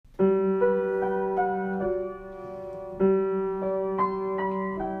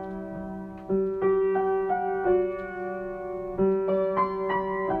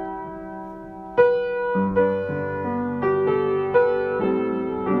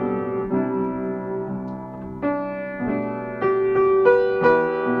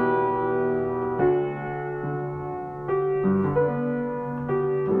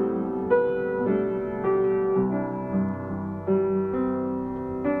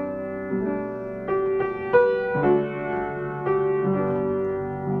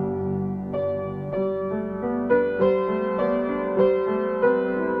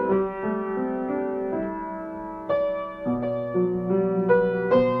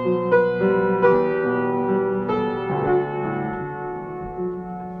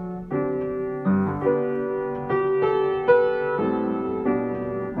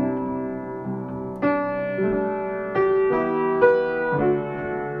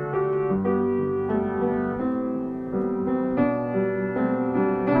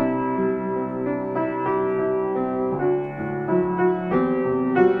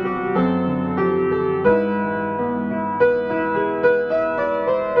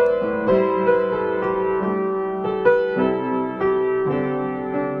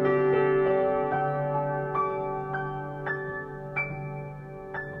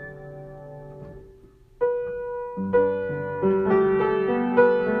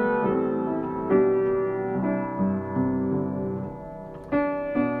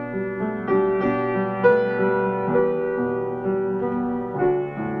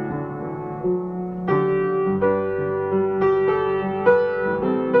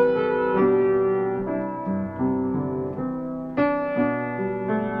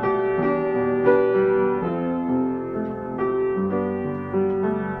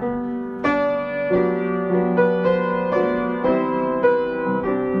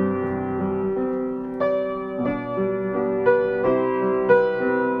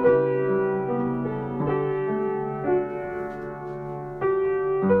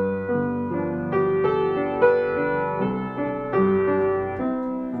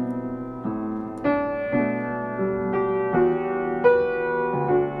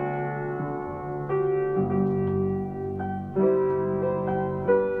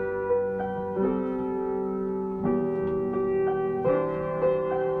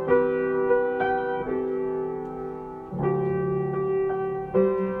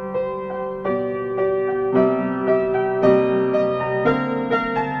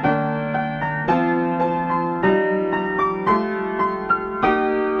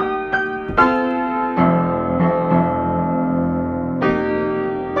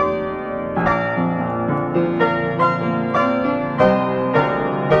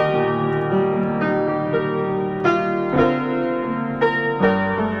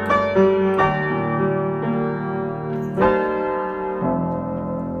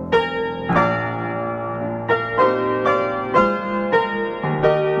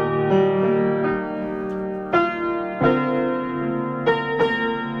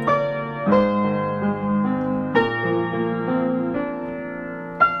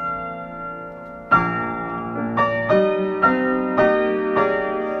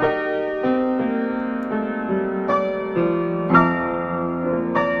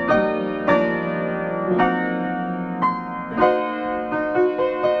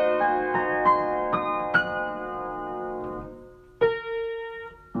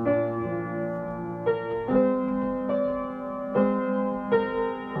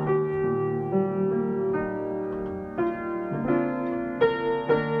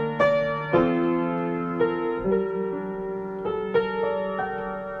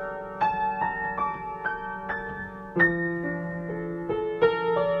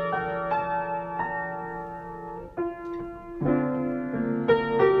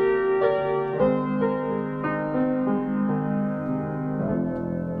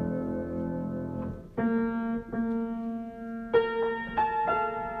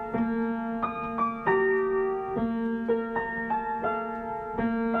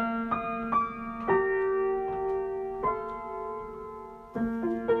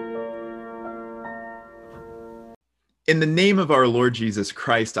In the name of our Lord Jesus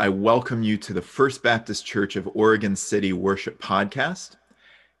Christ, I welcome you to the First Baptist Church of Oregon City Worship Podcast.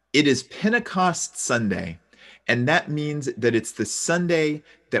 It is Pentecost Sunday, and that means that it's the Sunday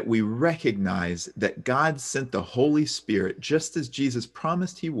that we recognize that God sent the Holy Spirit, just as Jesus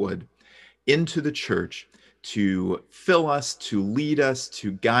promised he would, into the church to fill us, to lead us,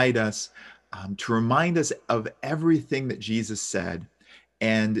 to guide us, to remind us of everything that Jesus said,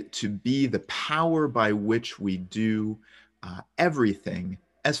 and to be the power by which we do everything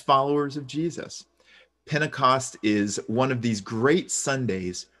as followers of Jesus. Pentecost is one of these great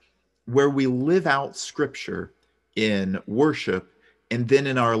Sundays where we live out Scripture in worship and then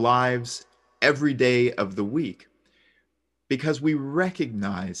in our lives every day of the week, because we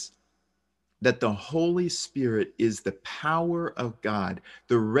recognize that the Holy Spirit is the power of God,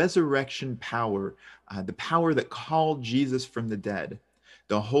 the resurrection power, the power that called Jesus from the dead.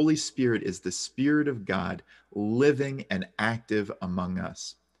 The Holy Spirit is the Spirit of God living and active among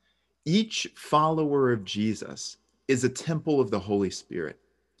us. Each follower of Jesus is a temple of the Holy Spirit.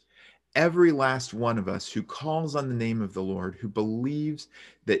 Every last one of us who calls on the name of the Lord, who believes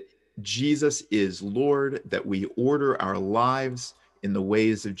that Jesus is Lord, that we order our lives in the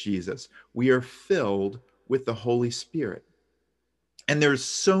ways of Jesus, we are filled with the Holy Spirit. And there's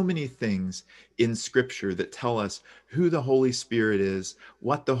so many things in Scripture that tell us who the Holy Spirit is,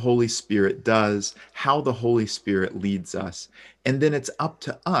 what the Holy Spirit does, how the Holy Spirit leads us. And then it's up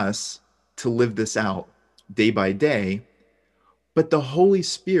to us to live this out day by day. But the Holy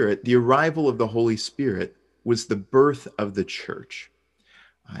Spirit, the arrival of the Holy Spirit, was the birth of the church.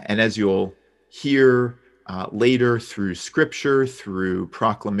 And as you'll hear later through Scripture, through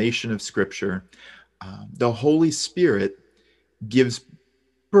proclamation of Scripture, the Holy Spirit gives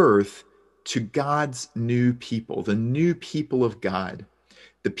birth to God's new people, the new people of God,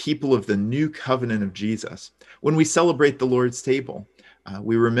 the people of the new covenant of Jesus. When we celebrate the Lord's table,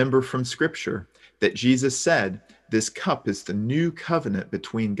 we remember from Scripture that Jesus said, this cup is the new covenant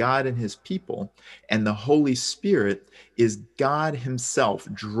between God and his people, and the Holy Spirit is God himself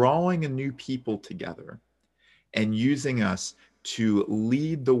drawing a new people together and using us to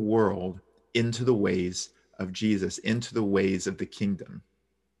lead the world into the ways of Jesus, into the ways of the kingdom.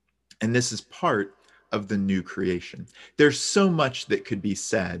 And this is part of the new creation. There's so much that could be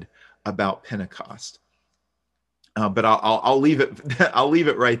said about Pentecost, but I'll leave it. I'll leave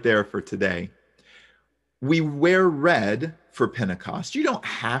it right there for today. We wear red for Pentecost. You don't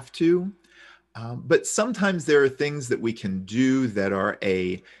have to, but sometimes there are things that we can do that are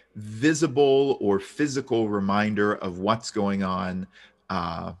a visible or physical reminder of what's going on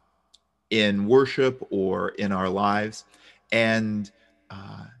in worship or in our lives. And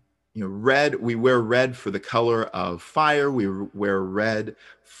red, we wear red for the color of fire. We wear red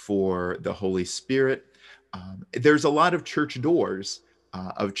for the Holy Spirit. There's a lot of church doors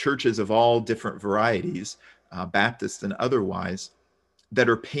of churches of all different varieties, Baptist and otherwise, that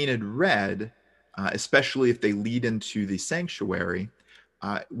are painted red, especially if they lead into the sanctuary,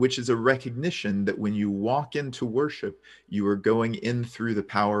 which is a recognition that when you walk into worship, you are going in through the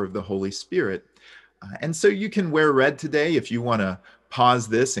power of the Holy Spirit. And so you can wear red today if you want to pause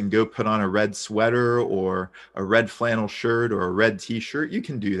this and go put on a red sweater or a red flannel shirt or a red t-shirt. You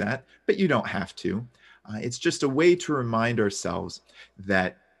can do that, but you don't have to. It's just a way to remind ourselves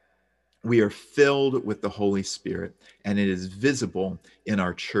that we are filled with the Holy Spirit, and it is visible in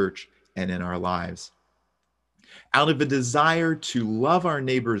our church and in our lives. Out of a desire to love our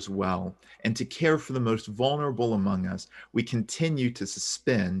neighbors well and to care for the most vulnerable among us, we continue to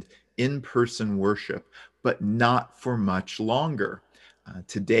suspend in-person worship, but not for much longer.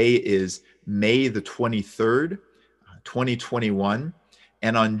 Today is May the 23rd, 2021.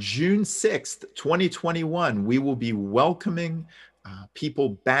 And on June 6th, 2021, we will be welcoming people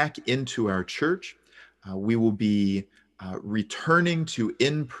back into our church. We will be returning to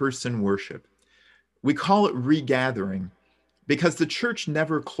in-person worship. We call it regathering because the church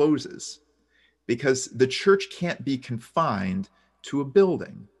never closes, because the church can't be confined to a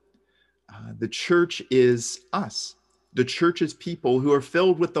building. The church is us. The church is people who are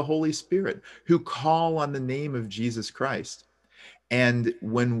filled with the Holy Spirit, who call on the name of Jesus Christ. And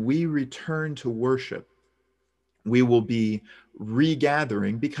when we return to worship, we will be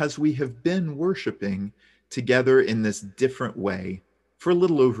regathering because we have been worshiping together in this different way for a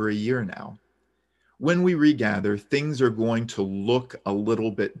little over a year now. When we regather, things are going to look a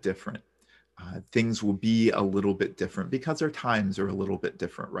little bit different. Things will be a little bit different because our times are a little bit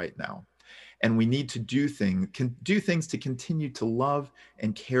different right now. And we need to do things to continue to love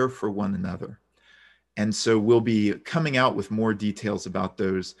and care for one another. And so we'll be coming out with more details about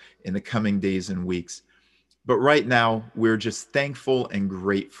those in the coming days and weeks. But right now, we're just thankful and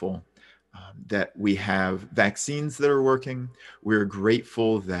grateful that we have vaccines that are working. We're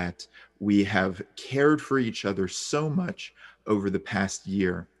grateful that we have cared for each other so much over the past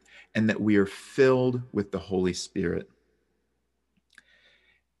year, and that we are filled with the Holy Spirit.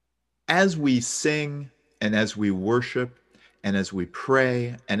 As we sing and as we worship and as we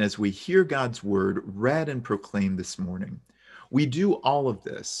pray and as we hear God's word read and proclaimed this morning, we do all of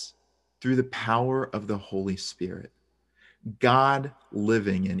this through the power of the Holy Spirit, God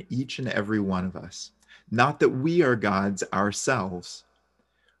living in each and every one of us. Not that we are God's ourselves,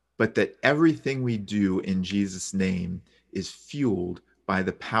 but that everything we do in Jesus' name is fueled by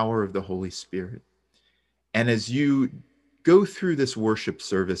the power of the Holy Spirit. And as you go through this worship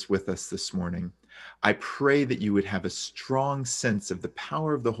service with us this morning, I pray that you would have a strong sense of the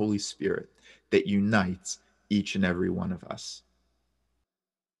power of the Holy Spirit that unites each and every one of us.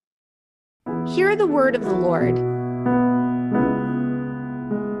 Hear the word of the Lord.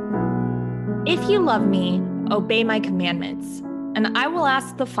 If you love me, obey my commandments, and I will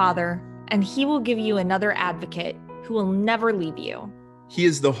ask the Father, and he will give you another advocate who will never leave you. He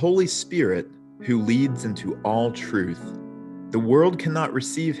is the Holy Spirit who leads into all truth. The world cannot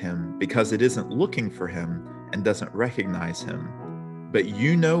receive him because it isn't looking for him and doesn't recognize him. But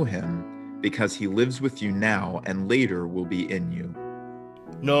you know him because he lives with you now and later will be in you.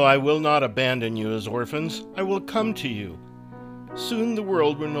 No, I will not abandon you as orphans. I will come to you. Soon the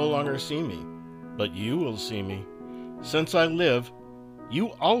world will no longer see me, but you will see me. Since I live, you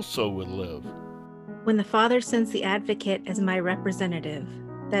also will live. When the Father sends the Advocate as my representative,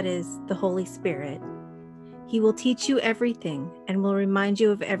 that is, the Holy Spirit, he will teach you everything and will remind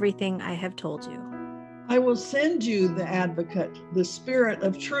you of everything I have told you. I will send you the Advocate, the Spirit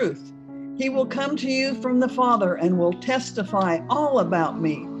of truth. He will come to you from the Father and will testify all about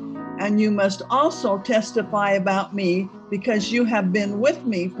me. And you must also testify about me because you have been with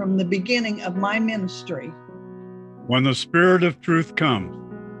me from the beginning of my ministry. When the Spirit of truth comes,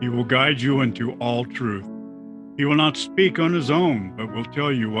 he will guide you into all truth. He will not speak on his own, but will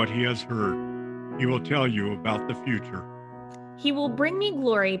tell you what he has heard. He will tell you about the future. He will bring me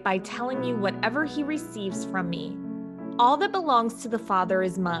glory by telling you whatever he receives from me. All that belongs to the Father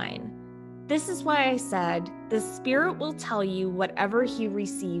is mine. This is why I said, the Spirit will tell you whatever he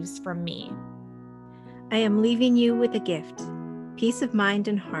receives from me. I am leaving you with a gift, peace of mind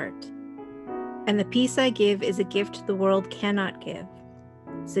and heart. And the peace I give is a gift the world cannot give.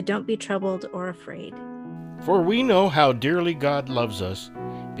 So don't be troubled or afraid. For we know how dearly God loves us,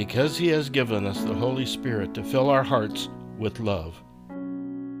 because he has given us the Holy Spirit to fill our hearts with love.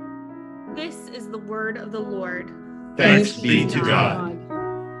 This is the word of the Lord. Thanks be to God.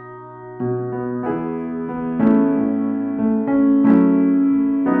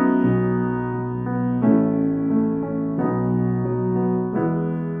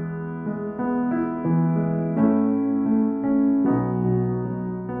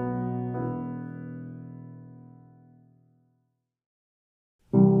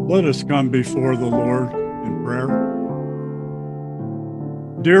 Let us come before the Lord in prayer.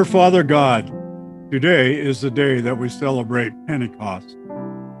 Dear Father God, today is the day that we celebrate Pentecost,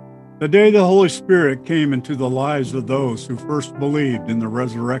 the day the Holy Spirit came into the lives of those who first believed in the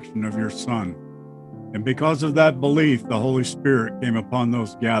resurrection of your Son. And because of that belief, the Holy Spirit came upon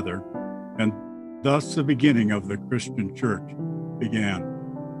those gathered, and thus the beginning of the Christian church began.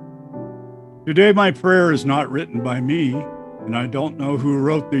 Today, my prayer is not written by me, and I don't know who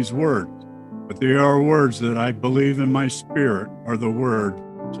wrote these words, but they are words that I believe in my spirit are the words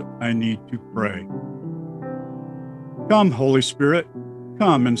I need to pray. Come, Holy Spirit,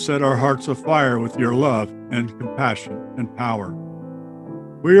 come and set our hearts afire with your love and compassion and power.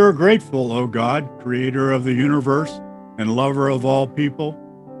 We are grateful, O God, creator of the universe and lover of all people,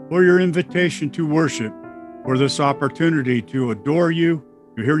 for your invitation to worship, for this opportunity to adore you,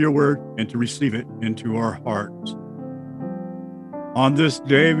 to hear your word, and to receive it into our hearts. On this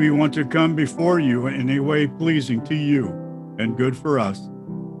day, we want to come before you in a way pleasing to you and good for us.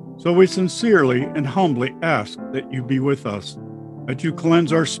 So we sincerely and humbly ask that you be with us, that you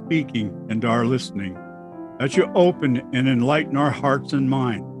cleanse our speaking and our listening, that you open and enlighten our hearts and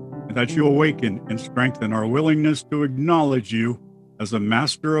mind, and that you awaken and strengthen our willingness to acknowledge you as the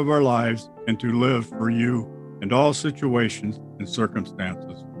master of our lives and to live for you in all situations and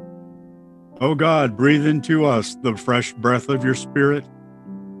circumstances. O God, breathe into us the fresh breath of your Spirit.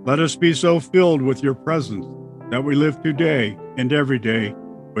 Let us be so filled with your presence that we live today and every day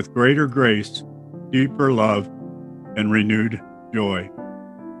with greater grace, deeper love, and renewed joy.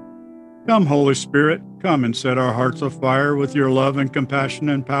 Come, Holy Spirit, come and set our hearts afire with your love and compassion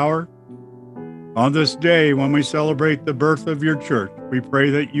and power. On this day, when we celebrate the birth of your church, we pray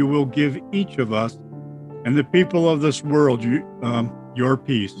that you will give each of us and the people of this world your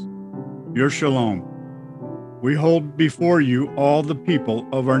peace, your shalom. We hold before you all the people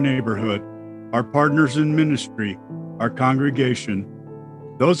of our neighborhood, our partners in ministry, our congregation,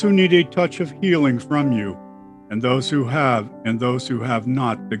 those who need a touch of healing from you, and those who have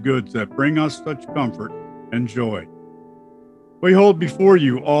not the goods that bring us such comfort and joy. We hold before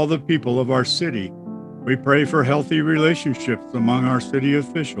you all the people of our city. We pray for healthy relationships among our city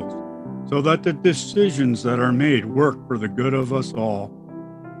officials, so that the decisions that are made work for the good of us all,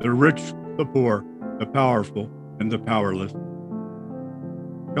 the rich, the poor, the powerful, and the powerless.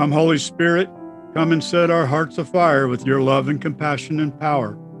 Come, Holy Spirit, come and set our hearts afire with your love and compassion and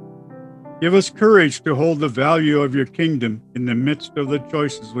power. Give us courage to hold the value of your kingdom in the midst of the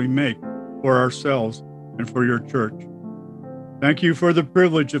choices we make for ourselves and for your church. Thank you for the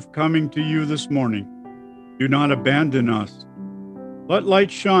privilege of coming to you this morning. Do not abandon us. Let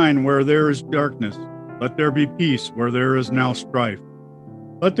light shine where there is darkness. Let there be peace where there is now strife.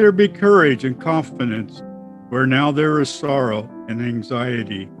 Let there be courage and confidence where now there is sorrow and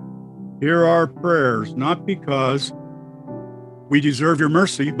anxiety. Hear our prayers, not because we deserve your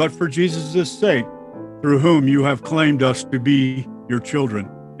mercy, but for Jesus' sake, through whom you have claimed us to be your children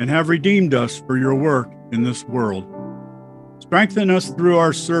and have redeemed us for your work in this world. Strengthen us through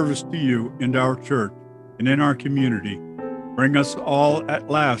our service to you and our church and in our community. Bring us all at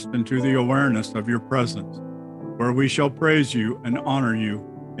last into the awareness of your presence, where we shall praise you and honor you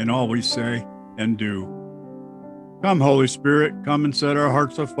in all we say and do. Come, Holy Spirit, come and set our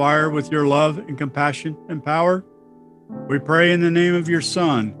hearts afire with your love and compassion and power. We pray in the name of your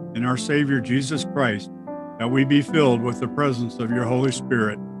Son and our Savior, Jesus Christ, that we be filled with the presence of your Holy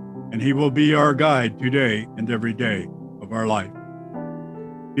Spirit, and he will be our guide today and every day of our life.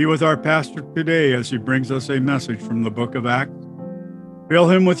 Be with our pastor today as he brings us a message from the book of Acts. Fill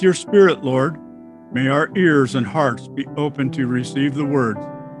him with your Spirit, Lord. May our ears and hearts be open to receive the words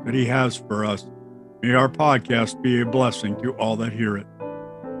that he has for us. May our podcast be a blessing to all that hear it.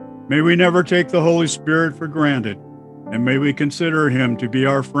 May we never take the Holy Spirit for granted, and may we consider him to be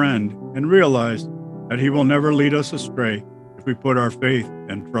our friend and realize that he will never lead us astray if we put our faith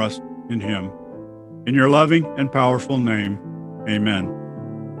and trust in him. In your loving and powerful name, amen.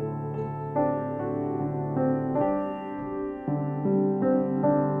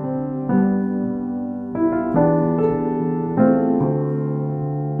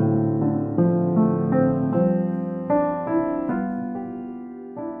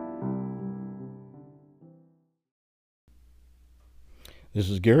 This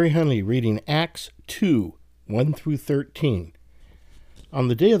is Gary Hunley reading Acts 2, 1 through 13. On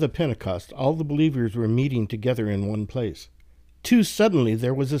the day of the Pentecost, all the believers were meeting together in one place. Suddenly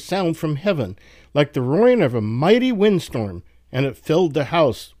there was a sound from heaven, like the roaring of a mighty windstorm, and it filled the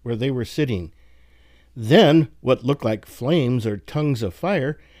house where they were sitting. Then what looked like flames or tongues of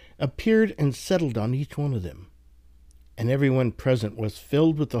fire appeared and settled on each one of them. And everyone present was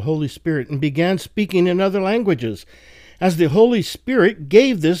filled with the Holy Spirit and began speaking in other languages, as the Holy Spirit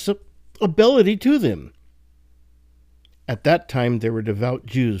gave this ability to them. At that time there were devout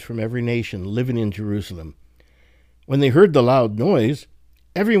Jews from every nation living in Jerusalem. When they heard the loud noise,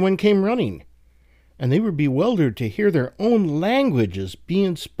 everyone came running, and they were bewildered to hear their own languages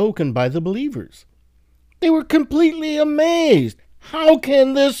being spoken by the believers. They were completely amazed. "How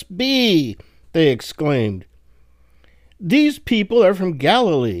can this be?" they exclaimed. "These people are from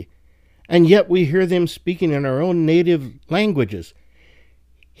Galilee, and yet we hear them speaking in our own native languages.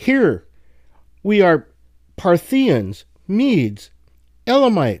 Here we are Parthians, Medes,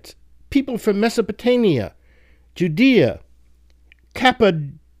 Elamites, people from Mesopotamia, Judea,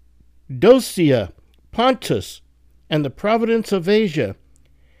 Cappadocia, Pontus, and the province of Asia,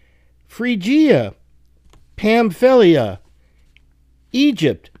 Phrygia, Pamphylia,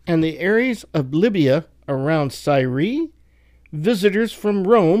 Egypt, and the areas of Libya around Cyrene, visitors from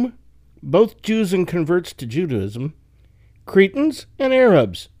Rome, both Jews and converts to Judaism, Cretans and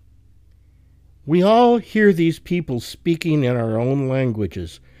Arabs. We all hear these people speaking in our own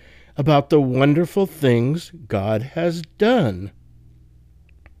languages about the wonderful things God has done."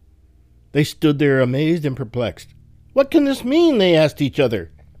 They stood there amazed and perplexed. "What can this mean?" they asked each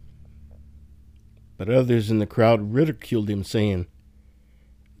other. But others in the crowd ridiculed him, saying,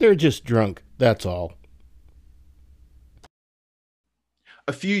 "They're just drunk, that's all."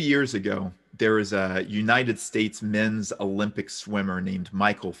 A few years ago, there was a United States men's Olympic swimmer named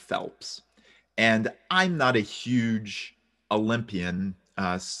Michael Phelps. And I'm not a huge Olympian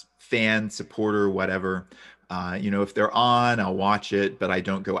fan, supporter, whatever. If they're on, I'll watch it, but I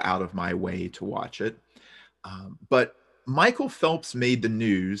don't go out of my way to watch it. But Michael Phelps made the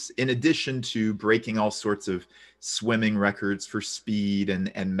news in addition to breaking all sorts of swimming records for speed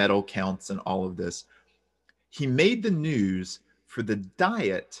and medal counts and all of this. He made the news for the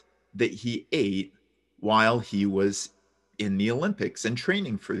diet that he ate while he was in the Olympics and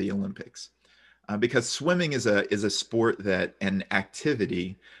training for the Olympics. Because swimming is a sport that an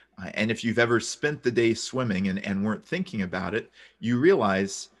activity, and if you've ever spent the day swimming and weren't thinking about it, you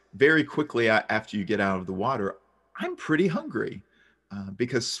realize very quickly after you get out of the water, I'm pretty hungry,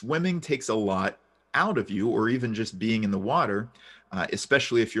 because swimming takes a lot out of you, or even just being in the water,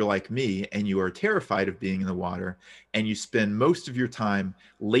 especially if you're like me and you are terrified of being in the water and you spend most of your time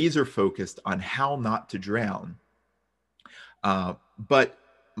laser focused on how not to drown. But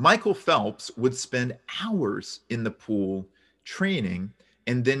Michael Phelps would spend hours in the pool training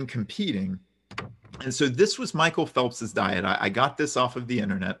and then competing. And so this was Michael Phelps's diet. I got this off of the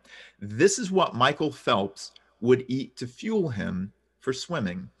internet. This is what Michael Phelps would eat to fuel him for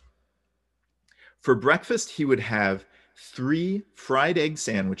swimming. For breakfast, he would have 3 fried egg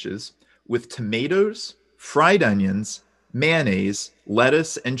sandwiches with tomatoes, fried onions, mayonnaise,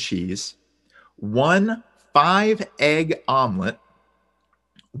 lettuce, and cheese, 1 5-egg omelet,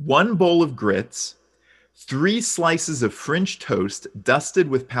 1 bowl of grits, 3 slices of French toast dusted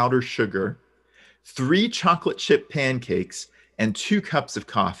with powdered sugar, 3 chocolate chip pancakes, and 2 cups of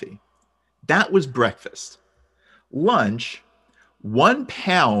coffee. That was breakfast. Lunch, 1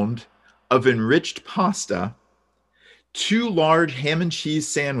 pound of enriched pasta, 2 large ham and cheese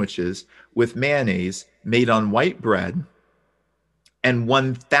sandwiches with mayonnaise made on white bread, and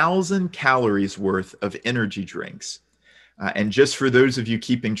 1,000 calories worth of energy drinks. And just for those of you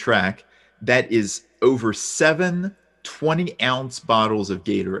keeping track, that is over 7 20-ounce bottles of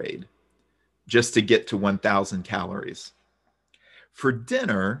Gatorade just to get to 1,000 calories. For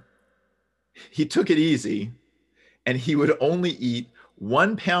dinner, he took it easy, and he would only eat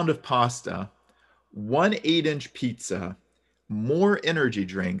 1 pound of pasta, 1 8-inch pizza, more energy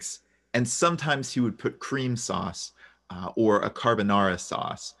drinks, and sometimes he would put cream sauce or a carbonara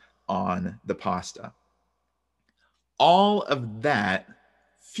sauce on the pasta. All of that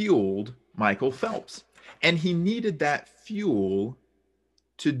fueled Michael Phelps, and he needed that fuel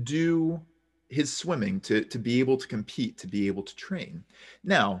to do his swimming, to be able to compete, to be able to train.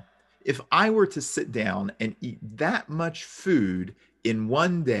 Now, if I were to sit down and eat that much food in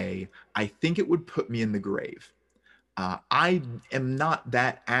one day, I think it would put me in the grave. I am not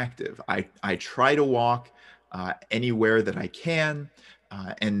that active. I try to walk anywhere that I can,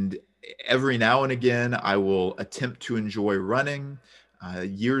 and every now and again, I will attempt to enjoy running.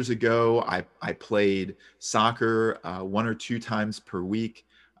 Years ago, I played soccer 1 or 2 times per week,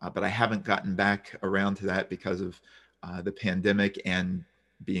 but I haven't gotten back around to that because of the pandemic and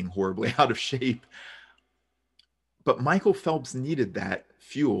being horribly out of shape. But Michael Phelps needed that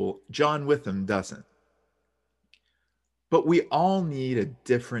fuel. John Witham doesn't. But we all need a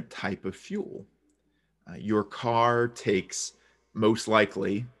different type of fuel. Your car takes, most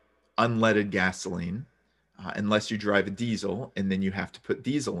likely, unleaded gasoline, unless you drive a diesel, and then you have to put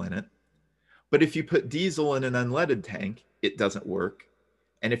diesel in it. But if you put diesel in an unleaded tank, it doesn't work.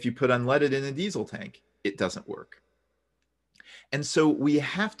 And if you put unleaded in a diesel tank, it doesn't work. And so we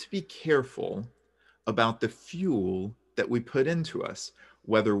have to be careful about the fuel that we put into us,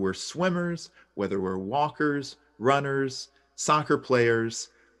 whether we're swimmers, whether we're walkers, runners, soccer players,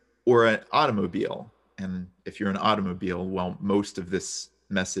 or an automobile. And if you're an automobile, well, most of this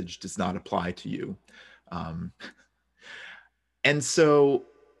message does not apply to you. And so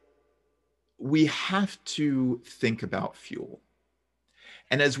we have to think about fuel.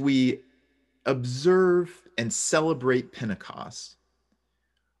 And as we observe and celebrate Pentecost,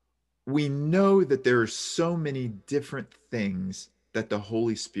 we know that there are so many different things that the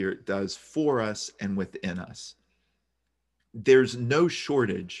Holy Spirit does for us and within us. There's no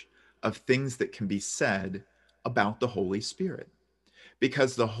shortage of things that can be said about the Holy Spirit,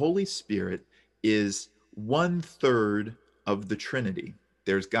 because the Holy Spirit is 1/3 of the Trinity.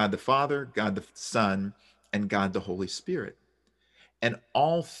 There's God the Father, God the Son, and God the Holy Spirit. And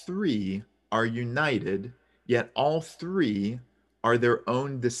all 3 are united, yet all 3 are their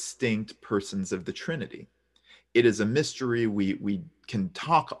own distinct persons of the Trinity. It is a mystery. We can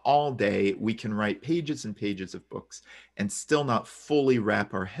talk all day. We can write pages and pages of books and still not fully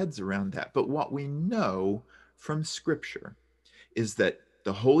wrap our heads around that. But what we know from Scripture is that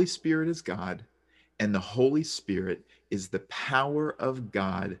the Holy Spirit is God, and the Holy Spirit is the power of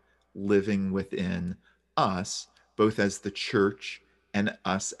God living within us, both as the church and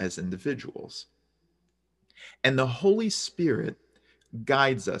us as individuals. And the Holy Spirit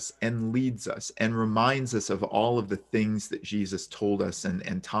guides us and leads us and reminds us of all of the things that Jesus told us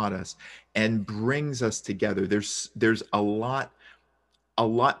and taught us and brings us together. There's a lot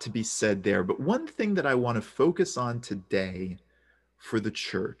to be said there. But one thing that I want to focus on today for the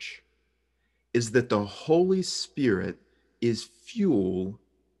church is that the Holy Spirit is fuel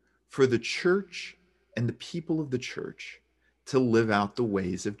for the church and the people of the church to live out the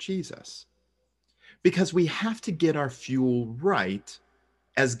ways of Jesus. Because we have to get our fuel right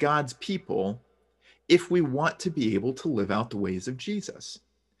as God's people if we want to be able to live out the ways of Jesus.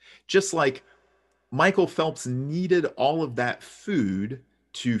 Just like Michael Phelps needed all of that food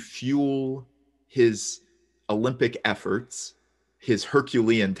to fuel his Olympic efforts, his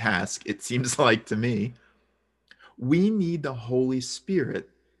Herculean task, it seems like to me, we need the Holy Spirit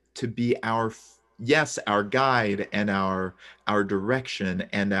to be our guide and our direction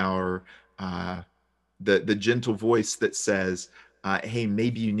and our the gentle voice that says, hey,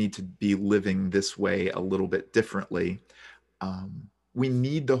 maybe you need to be living this way a little bit differently. We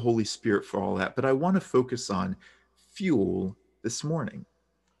need the Holy Spirit for all that. But I want to focus on fuel this morning,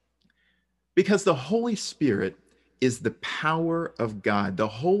 because the Holy Spirit is the power of God. The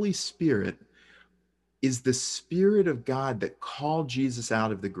Holy Spirit is the Spirit of God that called Jesus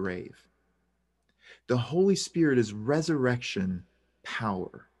out of the grave. The Holy Spirit is resurrection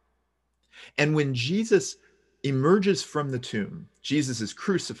power. And when Jesus emerges from the tomb, Jesus is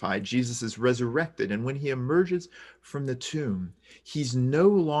crucified, Jesus is resurrected. And when he emerges from the tomb, he's no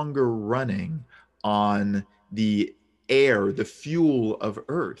longer running on the air, the fuel of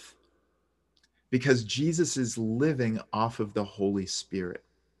earth, because Jesus is living off of the Holy Spirit.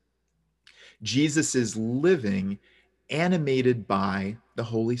 Jesus is living animated by the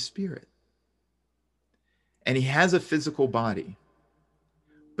Holy Spirit. And he has a physical body,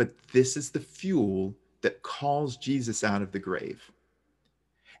 but this is the fuel that calls Jesus out of the grave.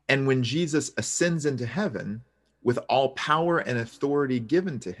 And when Jesus ascends into heaven with all power and authority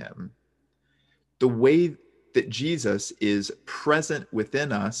given to him, the way that Jesus is present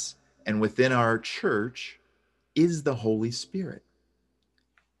within us and within our church is the Holy Spirit.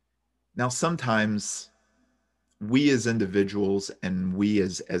 Now, sometimes we as individuals and we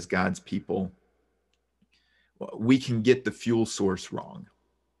as God's people, we can get the fuel source wrong.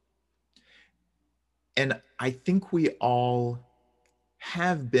 And I think we all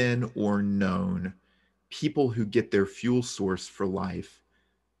have been or known people who get their fuel source for life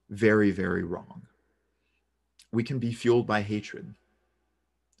very, very wrong. We can be fueled by hatred.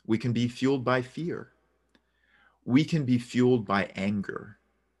 We can be fueled by fear. We can be fueled by anger.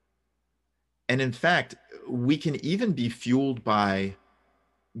 And in fact, we can even be fueled by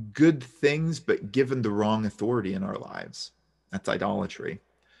good things, but given the wrong authority in our lives. That's idolatry.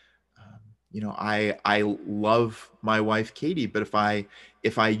 I love my wife, Katie, but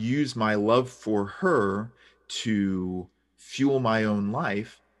if I use my love for her to fuel my own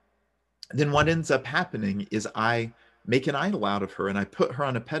life, then what ends up happening is I make an idol out of her and I put her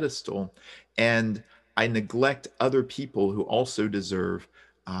on a pedestal, and I neglect other people who also deserve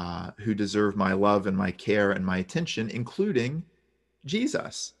my love and my care and my attention, including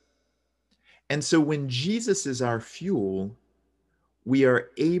Jesus. And so when Jesus is our fuel, we are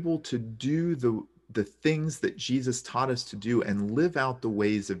able to do the things that Jesus taught us to do and live out the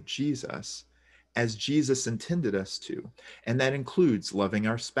ways of Jesus as Jesus intended us to. And that includes loving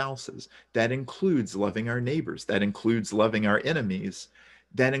our spouses. That includes loving our neighbors. That includes loving our enemies.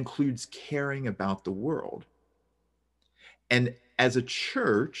 That includes caring about the world. And as a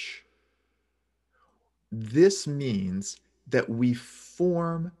church, this means that we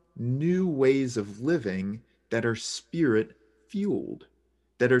form new ways of living that are spirit fueled,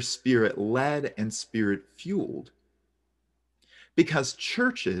 that are spirit led and spirit fueled. Because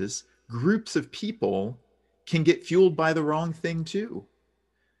churches, groups of people, can get fueled by the wrong thing too.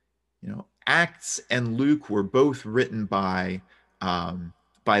 Acts and Luke were both written by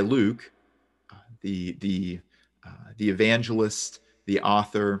Luke, the evangelist, the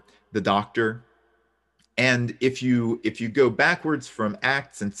author, the doctor. And if you go backwards from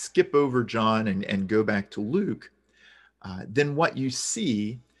Acts and skip over John and go back to Luke, then what you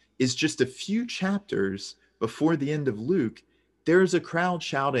see is just a few chapters before the end of Luke, there's a crowd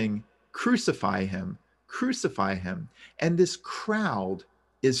shouting, "Crucify him, crucify him." And this crowd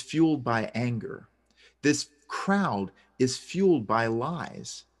is fueled by anger. This crowd is fueled by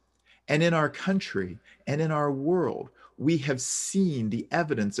lies. And in our country and in our world, we have seen the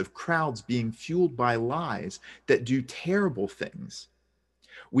evidence of crowds being fueled by lies that do terrible things.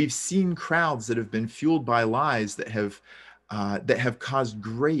 We've seen crowds that have been fueled by lies that have caused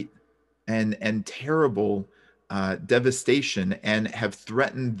great and terrible devastation, and have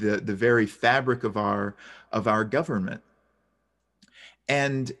threatened the very fabric of our government.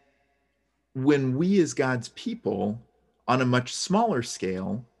 And when we as God's people, on a much smaller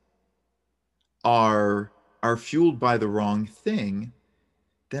scale, are fueled by the wrong thing,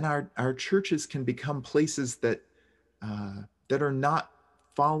 then our churches can become places that are not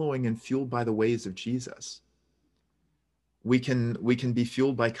following and fueled by the ways of Jesus. We can be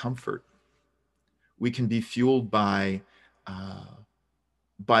fueled by comfort. We can be fueled by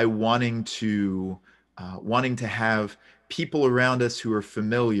wanting to have people around us who are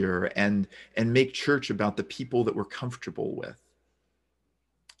familiar, and make church about the people that we're comfortable with,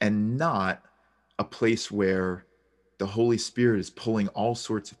 and not a place where the Holy Spirit is pulling all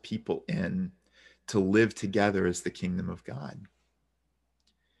sorts of people in to live together as the kingdom of God.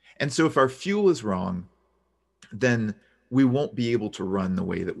 And so if our fuel is wrong, then we won't be able to run the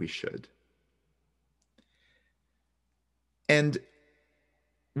way that we should. And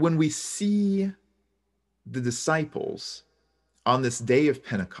when we see the disciples on this day of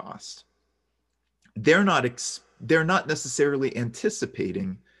Pentecost, they're not necessarily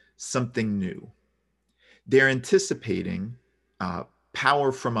anticipating something new. They're anticipating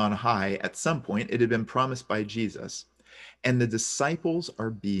power from on high at some point. It had been promised by Jesus. And the disciples are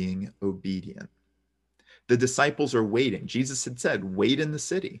being obedient. The disciples are waiting. Jesus had said, wait in the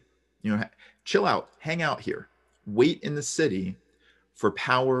city. Chill out, hang out here. Wait in the city for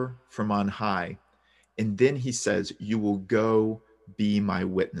power from on high. And then he says, you will go be my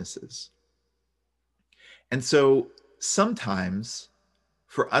witnesses. And so sometimes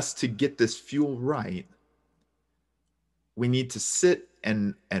for us to get this fuel right, we need to sit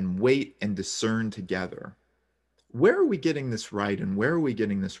and wait and discern together. Where are we getting this right and where are we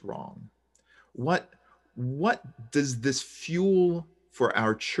getting this wrong? What does this fuel for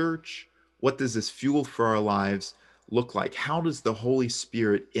our church? What does this fuel for our lives look like? How does the Holy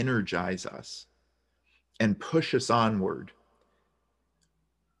Spirit energize us and push us onward?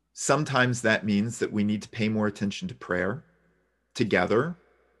 Sometimes that means that we need to pay more attention to prayer together.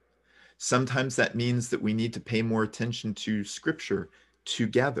 Sometimes that means that we need to pay more attention to Scripture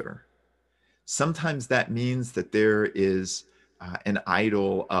together. Sometimes that means that there is an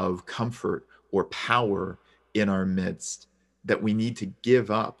idol of comfort or power in our midst that we need to give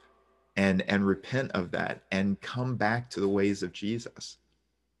up and repent of that and come back to the ways of Jesus.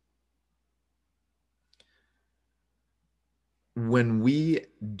 When we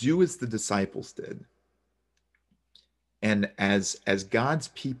do as the disciples did, and as God's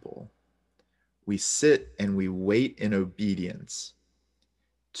people, we sit and we wait in obedience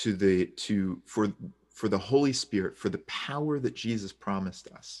for the Holy Spirit, for the power that Jesus promised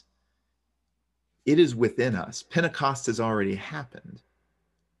us. It is within us. Pentecost has already happened.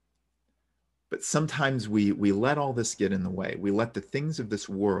 But sometimes we let all this get in the way. We let the things of this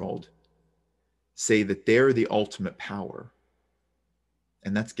world say that they're the ultimate power.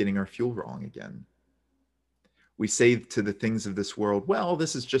 And that's getting our fuel wrong again. We say to the things of this world, well,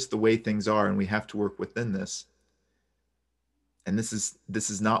 this is just the way things are and we have to work within this. And this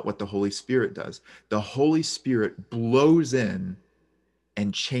is not what the Holy Spirit does. The Holy Spirit blows in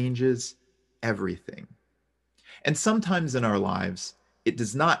and changes everything. And sometimes in our lives, it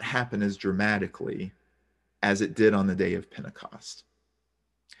does not happen as dramatically as it did on the day of Pentecost.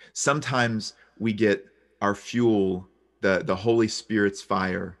 Sometimes we get our fuel, the Holy Spirit's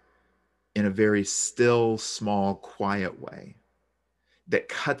fire, in a very still, small, quiet way that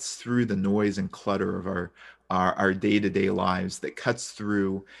cuts through the noise and clutter of our day-to-day lives, that cuts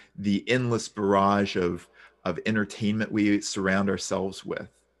through the endless barrage of entertainment we surround ourselves with.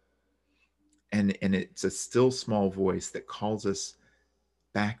 And it's a still small voice that calls us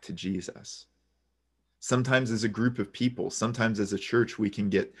back to Jesus. Sometimes as a group of people, sometimes as a church, we can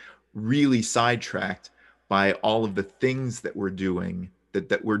get really sidetracked by all of the things that we're doing,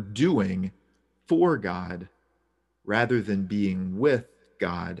 that we're doing for God, rather than being with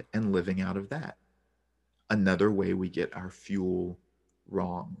God and living out of that. Another way we get our fuel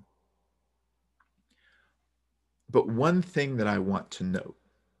wrong. But one thing that I want to note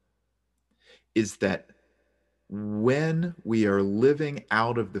is that when we are living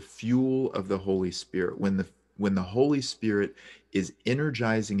out of the fuel of the Holy Spirit, when the Holy Spirit is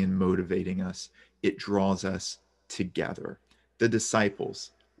energizing and motivating us, it draws us together. The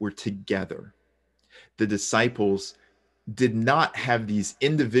disciples were together. The disciples did not have these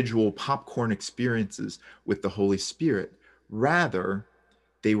individual popcorn experiences with the Holy Spirit. Rather,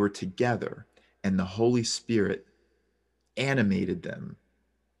 they were together, and the Holy Spirit animated them.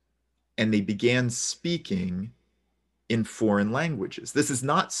 And they began speaking in foreign languages. This is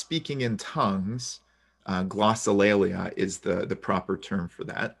not speaking in tongues. Glossolalia is the proper term for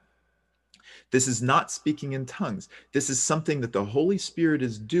that. This is not speaking in tongues. This is something that the Holy Spirit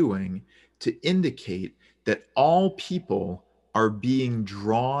is doing to indicate that all people are being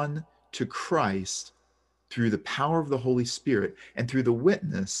drawn to Christ through the power of the Holy Spirit and through the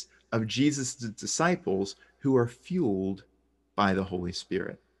witness of Jesus' disciples who are fueled by the Holy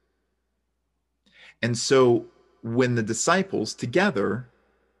Spirit. And so when the disciples together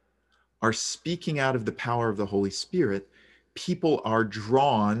are speaking out of the power of the Holy Spirit, people are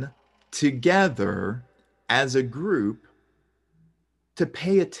drawn together as a group to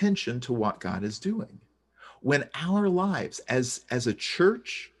pay attention to what God is doing. When our lives as a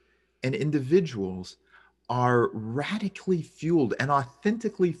church and individuals are radically fueled and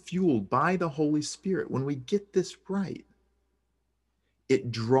authentically fueled by the Holy Spirit, when we get this right,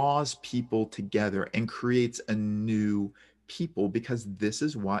 it draws people together and creates a new people, because this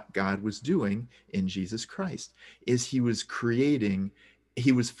is what God was doing in Jesus Christ, is he was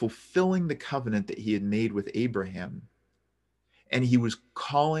fulfilling the covenant that he had made with Abraham. And he was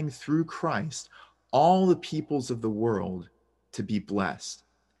calling through Christ all the peoples of the world to be blessed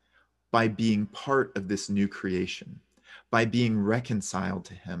by being part of this new creation, by being reconciled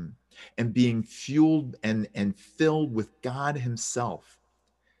to him and being fueled and filled with God himself,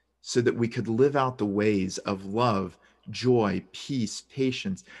 so that we could live out the ways of love, joy, peace,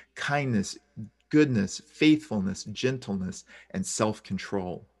 patience, kindness, goodness, faithfulness, gentleness, and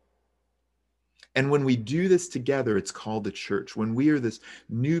self-control. And when we do this together, it's called the church. When we are this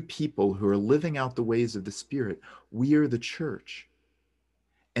new people who are living out the ways of the Spirit, we are the church.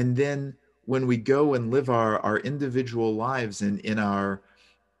 And then when we go and live our individual lives in our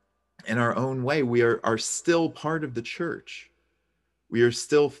own way, we are still part of the church. We are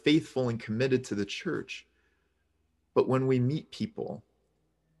still faithful and committed to the church. But when we meet people,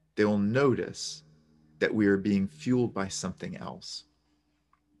 they will notice that we are being fueled by something else.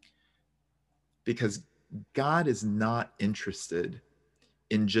 Because God is not interested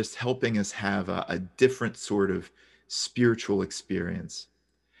in just helping us have a different sort of spiritual experience.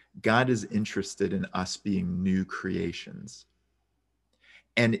 God is interested in us being new creations.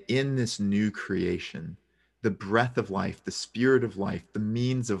 And in this new creation, the breath of life, the spirit of life, the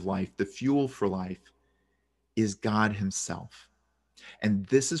means of life, the fuel for life is God himself. And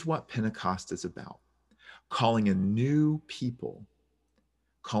this is what Pentecost is about: calling a new people,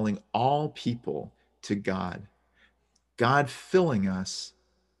 calling all people to God, God filling us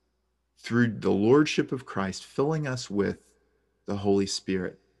through the lordship of Christ, filling us with the Holy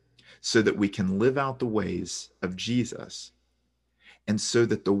Spirit so that we can live out the ways of Jesus, and so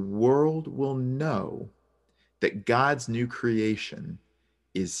that the world will know that God's new creation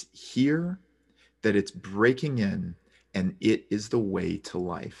is here, that it's breaking in, and it is the way to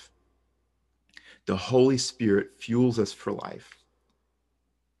life. The Holy Spirit fuels us for life.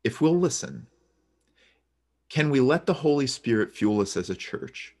 If we'll listen, can we let the Holy Spirit fuel us as a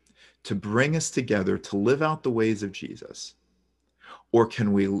church to bring us together to live out the ways of Jesus? Or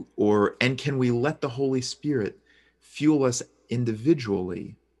can we let the Holy Spirit fuel us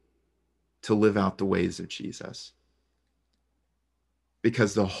individually to live out the ways of Jesus?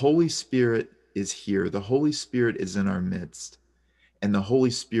 Because the Holy Spirit is here. The Holy Spirit is in our midst. And the Holy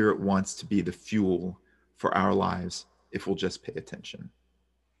Spirit wants to be the fuel for our lives if we'll just pay attention.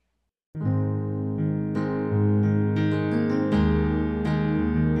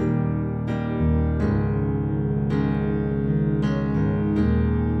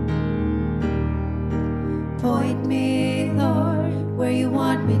 Point me, Lord, where you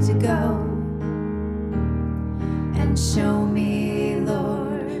want me to go, and show me,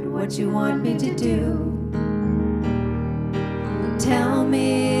 Lord, what you want me to do. Tell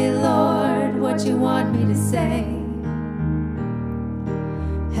me, Lord, what you want me to say.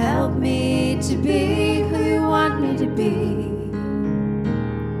 Help me to be who you want me to be.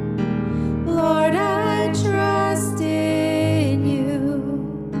 Lord, I trust in you.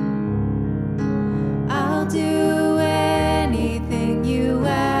 I'll do anything you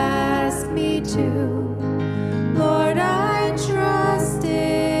ask me to. Lord, I trust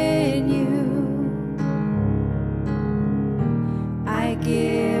in you. I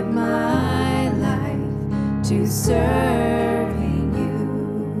give my life to serving you.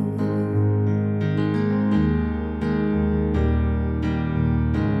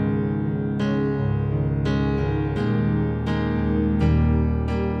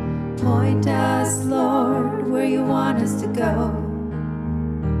 Point us, Lord, where you want us to go,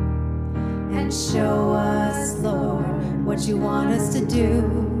 and show us, Lord, what you want us to do.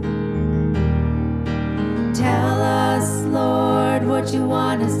 Tell us, what you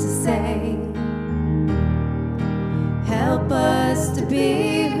want us to say. Help us to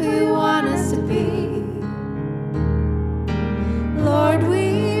be who you want us to be. Lord,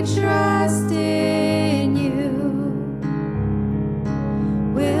 we trust in you.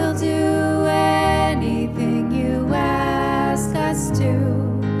 We'll do anything you ask us to.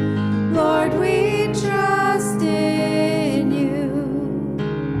 Lord, we trust in you.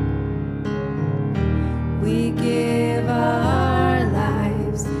 We give our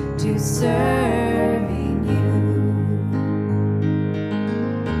lives to serving you.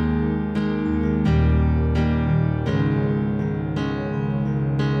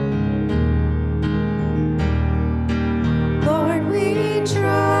 Lord, we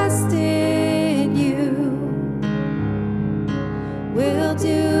trust in you. We'll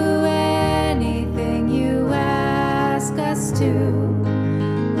do anything you ask us to.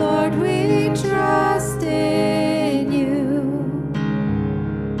 Lord, we trust in you.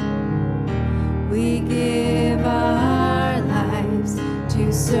 We give our lives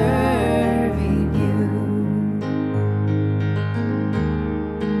to serving you.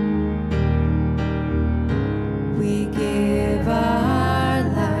 We give our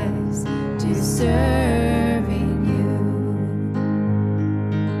lives to serving you.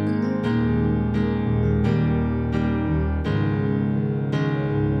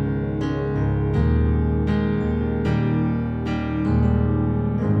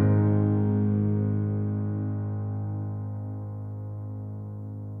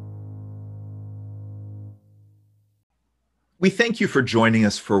 We thank you for joining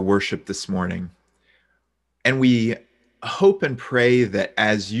us for worship this morning. And we hope and pray that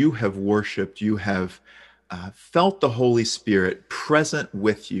as you have worshiped, you have felt the Holy Spirit present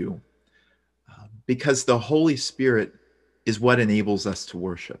with you, because the Holy Spirit is what enables us to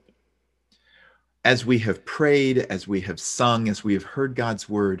worship. As we have prayed, as we have sung, as we have heard God's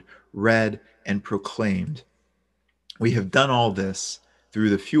word read and proclaimed, we have done all this through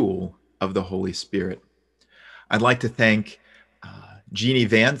the fuel of the Holy Spirit. I'd like to thank Jeannie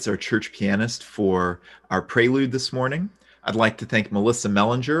Vance, our church pianist, for our prelude this morning. I'd like to thank Melissa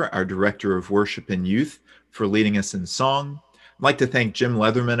Mellinger, our director of worship and youth, for leading us in song. I'd like to thank Jim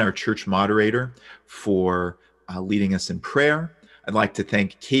Leatherman, our church moderator, for leading us in prayer. I'd like to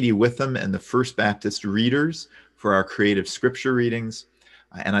thank Katie Witham and the First Baptist readers for our creative scripture readings.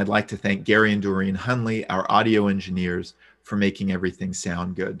 And I'd like to thank Gary and Doreen Hunley, our audio engineers, for making everything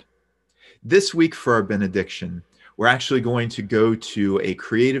sound good. This week for our benediction, we're actually going to go to a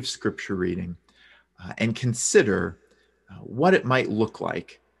creative scripture reading and consider what it might look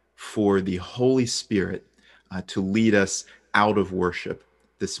like for the Holy Spirit to lead us out of worship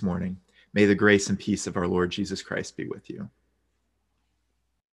this morning. May the grace and peace of our Lord Jesus Christ be with you.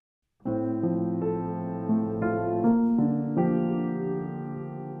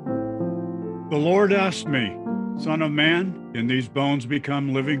 The Lord asked me, Son of man, can these bones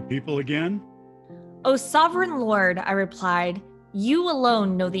become living people again? O sovereign Lord, I replied, you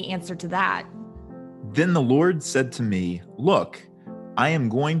alone know the answer to that. Then the Lord said to me, look, I am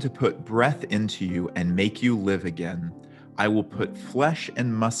going to put breath into you and make you live again. I will put flesh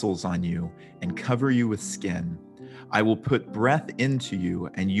and muscles on you and cover you with skin. I will put breath into you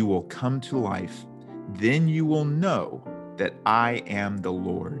and you will come to life. Then you will know that I am the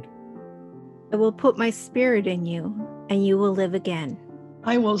Lord. I will put my spirit in you, and you will live again.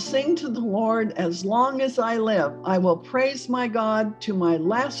 I will sing to the Lord as long as I live. I will praise my God to my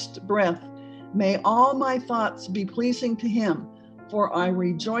last breath. May all my thoughts be pleasing to him, for I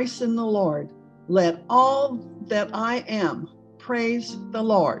rejoice in the Lord. Let all that I am praise the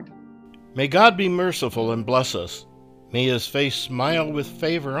Lord. May God be merciful and bless us. May his face smile with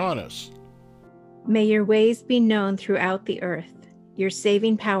favor on us. May your ways be known throughout the earth, your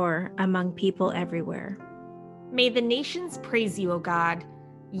saving power among people everywhere. May the nations praise you, O God.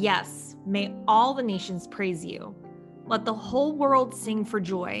 Yes, may all the nations praise you. Let the whole world sing for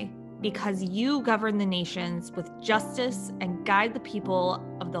joy, because you govern the nations with justice and guide the people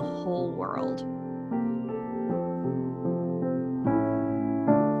of the whole world.